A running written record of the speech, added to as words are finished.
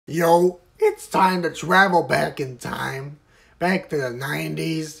Yo, it's time to travel back in time. Back to the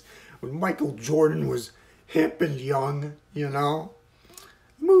 90s when Michael Jordan was hip and young, you know?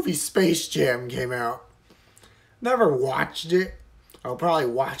 The movie Space Jam came out. Never watched it. I'll probably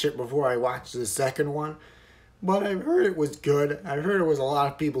watch it before I watch the second one. But I've heard it was good. I've heard it was a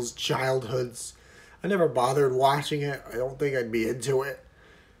lot of people's childhoods. I never bothered watching it. I don't think I'd be into it.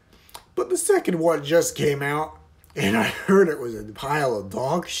 But the second one just came out, and I heard it was a pile of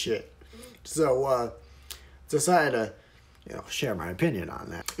dog shit. So, decided to, share my opinion on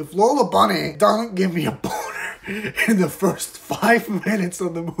that. If Lola Bunny doesn't give me a boner in the first 5 minutes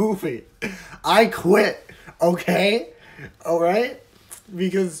of the movie, I quit, okay? Alright?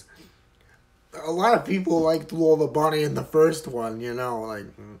 Because a lot of people liked Lola Bunny in the first one,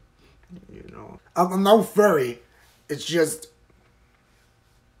 I'm no furry. It's just,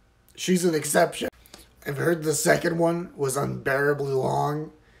 she's an exception. I've heard the second one was unbearably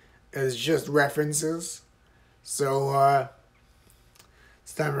long. It's just references. So,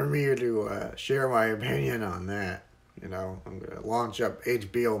 it's time for me to share my opinion on that. I'm going to launch up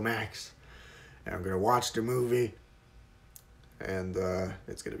HBO Max. And I'm going to watch the movie. And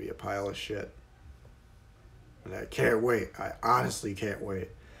it's going to be a pile of shit. And I can't wait. I honestly can't wait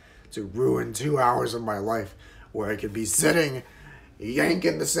to ruin 2 hours of my life where I could be sitting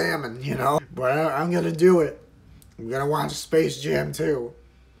yanking the salmon, But I'm going to do it. I'm going to watch Space Jam 2.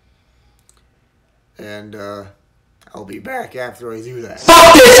 And I'll be back after I do that.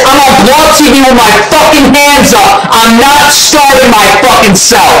 Fuck this! I'm on Vlog TV with my fucking hands up! I'm not starving my fucking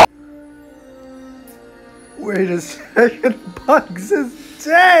self! Wait a second. Bugs is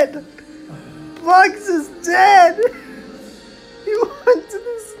dead! Bugs is dead! He went to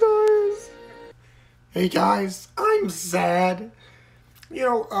the stars. Hey guys, I'm sad.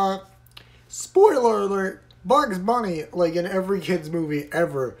 Spoiler alert, Bugs Bunny, like in every kid's movie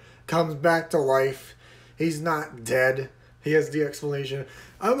ever, comes back to life. He's not dead. He has the explanation,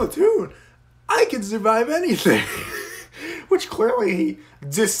 I'm a toon. I can survive anything. Which clearly he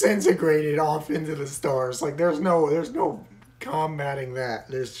disintegrated off into the stars. Like there's no combating that.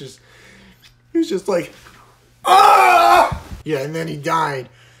 He's just like, ah! Yeah, and then he died.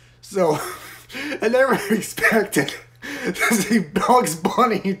 So, I never expected to see Bugs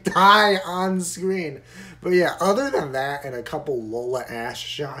Bunny die on screen. But yeah, other than that and a couple Lola ass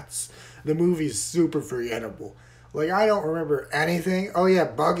shots, the movie's super forgettable. Like, I don't remember anything. Oh yeah,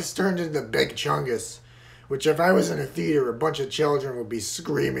 Bugs turned into Big Chungus. Which if I was in a theater, a bunch of children would be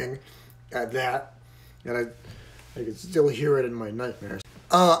screaming at that. And I could still hear it in my nightmares.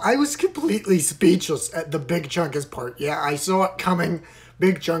 I was completely speechless at the Big Chungus part. Yeah, I saw it coming.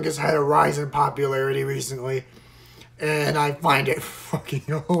 Big Chungus had a rise in popularity recently. And I find it fucking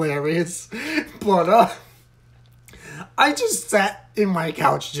hilarious. But, I just sat in my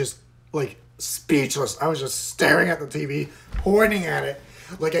couch just, speechless. I was just staring at the TV, pointing at it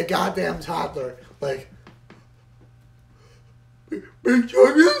like a goddamn toddler. Like, Big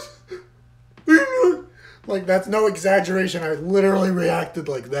Chungus? Like, that's no exaggeration. I literally reacted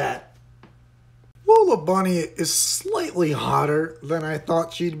like that. Lola Bunny is slightly hotter than I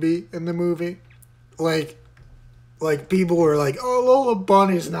thought she'd be in the movie. Like people were like, oh, Lola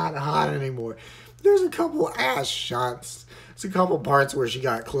Bunny's not hot anymore. There's a couple ass shots. There's a couple parts where she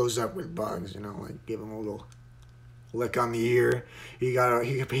got close up with Bugs, give him a little lick on the ear. He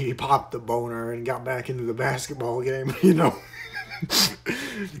popped the boner and got back into the basketball game,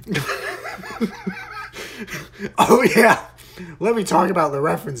 Oh yeah, let me talk about the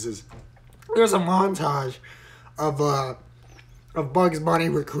references. There's a montage of Bugs Bunny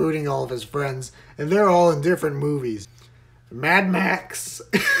recruiting all of his friends, and they're all in different movies. Mad Max.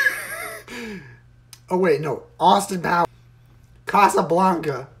 Oh wait, no, Austin Powers.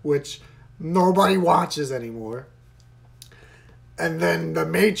 Casablanca, which nobody watches anymore. And then The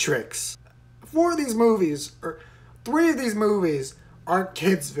Matrix. 4 of these movies, or 3 of these movies aren't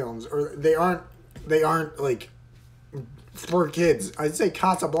kids films, or they aren't for kids. I'd say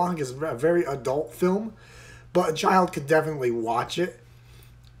Casablanca is a very adult film, but a child could definitely watch it,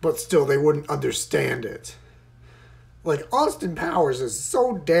 but still they wouldn't understand it. Like, Austin Powers is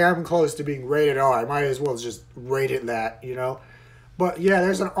so damn close to being rated R, I might as well just rate it that, But yeah,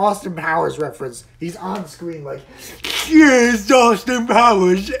 there's an Austin Powers reference. He's on screen like, yes, Austin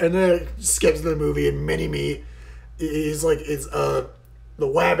Powers, and then it skips the movie and Mini-Me. He's like, it's the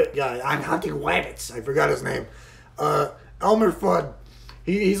Wabbit guy. I'm hunting wabbits. I forgot his name. Elmer Fudd.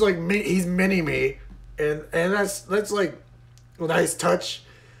 He's Mini-Me, and that's like a nice touch.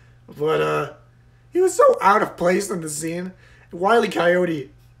 But he was so out of place in the scine. Wile E.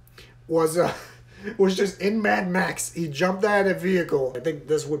 Coyote was was just in Mad Max. He jumped out of a vehicle. I think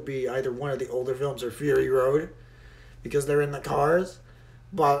this would be either one of the older films or Fury Road, because they're in the cars.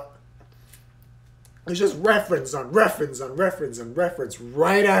 But it's just reference on reference on reference on reference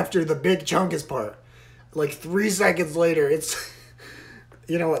right after the big Chungus part. Like 3 seconds later, it's...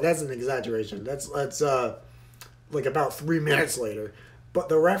 You know what? That's an exaggeration. That's like about 3 minutes later. But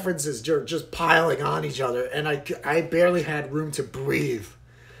the references are just piling on each other, and I barely had room to breathe.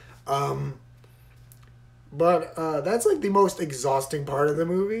 But that's like the most exhausting part of the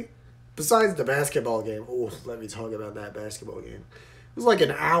movie. Besides the basketball game. Oh, let me talk about that basketball game. It was like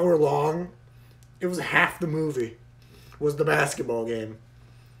an hour long. It was half the movie was the basketball game.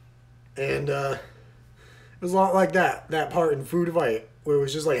 And it was a lot like that part in Food Fight, where it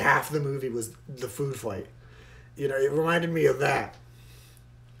was just like half the movie was the food fight. You know, it reminded me of that.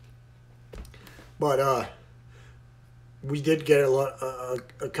 But we did get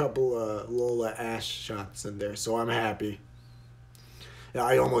a couple Lola ass shots in there, so I'm happy. Yeah,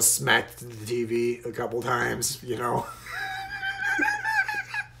 I almost smacked the TV a couple times, you know.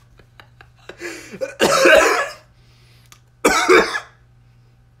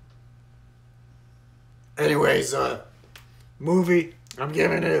 Anyways, movie, I'm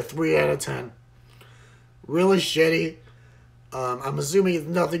giving it a 3 out of 10. Really shitty. I'm assuming it's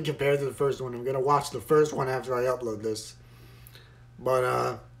nothing compared to the first one. I'm going to watch the first one after I upload this.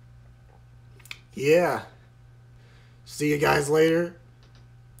 But, yeah. See you guys later.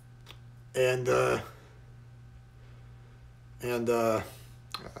 And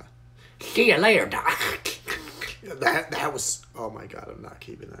see you later, Doc. That was... Oh, my God. I'm not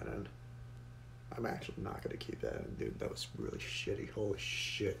keeping that in. I'm actually not going to keep that in, dude. That was really shitty. Holy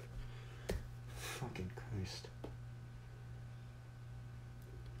shit. Fucking Christ.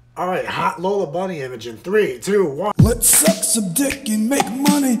 Alright, hot Lola Bunny image in 3, 2, 1. Let's suck some dick and make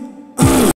money.